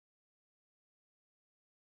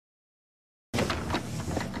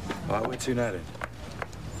Right, where to now then?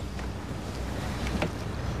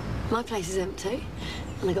 My place is empty,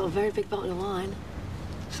 and I got a very big bottle of wine.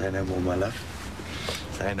 Say no more, my love.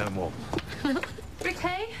 Say no more.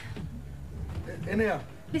 Ricky? In here.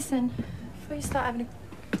 Listen, before you start having a...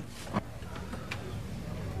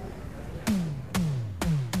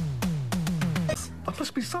 I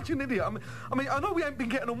must be such an idiot. I mean, I know we ain't been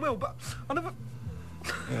getting on well, but I never...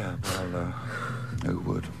 Yeah, well, who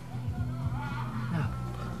would? No.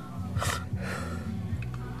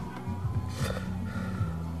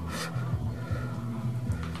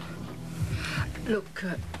 Look,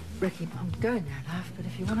 Ricky, I'm going now, love, but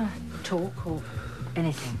if you want to talk or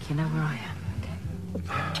anything, you know where I am,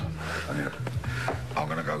 okay? I'm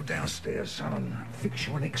gonna go downstairs, son, and fix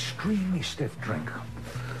you an extremely stiff drink.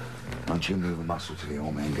 Don't you move a muscle till the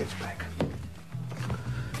old man gets back.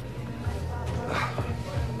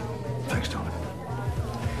 Thanks, darling.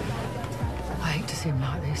 I hate to see him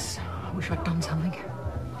like this. I wish I'd done something.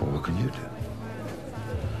 Well, what can you do?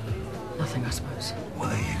 Nothing, I suppose. Well,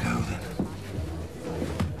 there you go, then.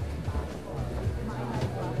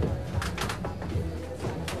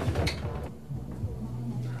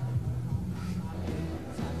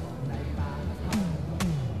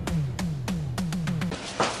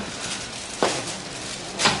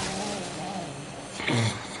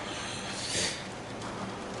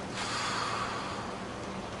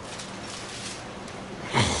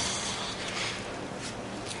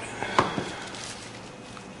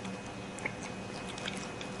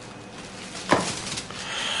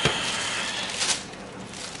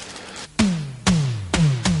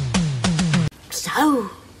 So,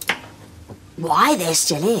 why they're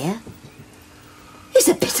still here is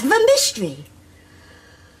a bit of a mystery.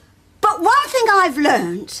 But one thing I've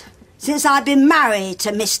learnt since I've been married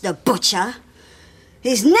to Mr. Butcher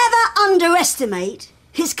is never underestimate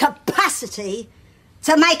his capacity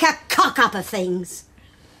to make a cock-up of things.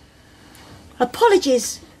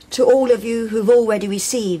 Apologies to all of you who've already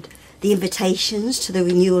received the invitations to the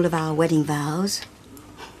renewal of our wedding vows.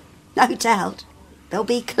 No doubt there'll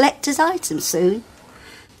be collector's items soon.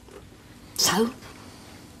 So,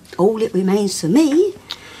 all it remains for me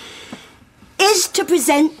is to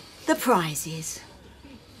present the prizes.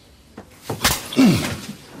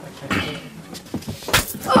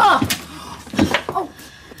 Oh.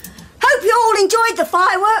 Hope you all enjoyed the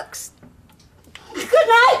fireworks. Good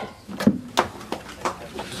night.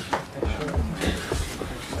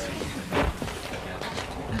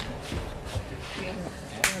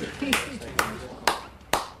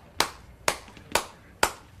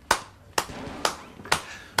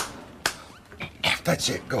 That's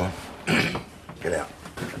it, go on. Get out.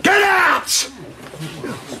 Get out!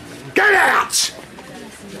 Get out!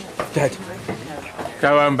 Dad.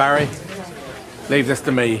 Go home, Barry. Leave this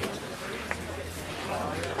to me.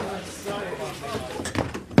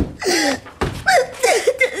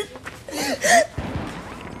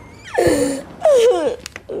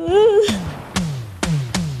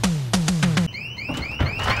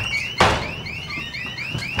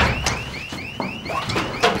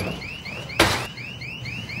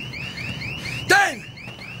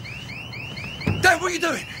 What are you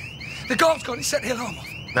doing? The guard's gone, he set the alarm off.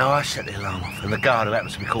 No, I set the alarm off, and the guard, who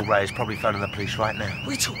happens to be called Ray, is probably phoning the police right now. What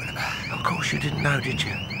are you talking about? Of course you didn't know, did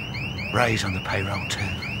you? Ray's on the payroll too.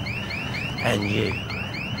 And you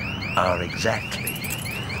are exactly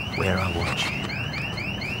where I want you.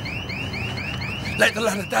 Let the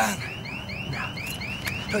ladder down. No.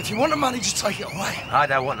 But if you want the money, just take it away. I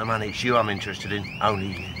don't want the money, it's you I'm interested in. Only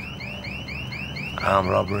you.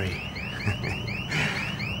 Armed robbery.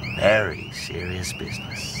 Very serious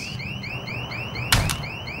business.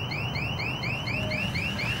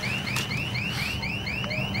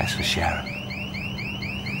 That's for Sharon.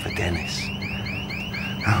 For Dennis.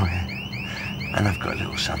 Oh, yeah. And I've got a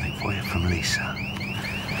little something for you from Lisa.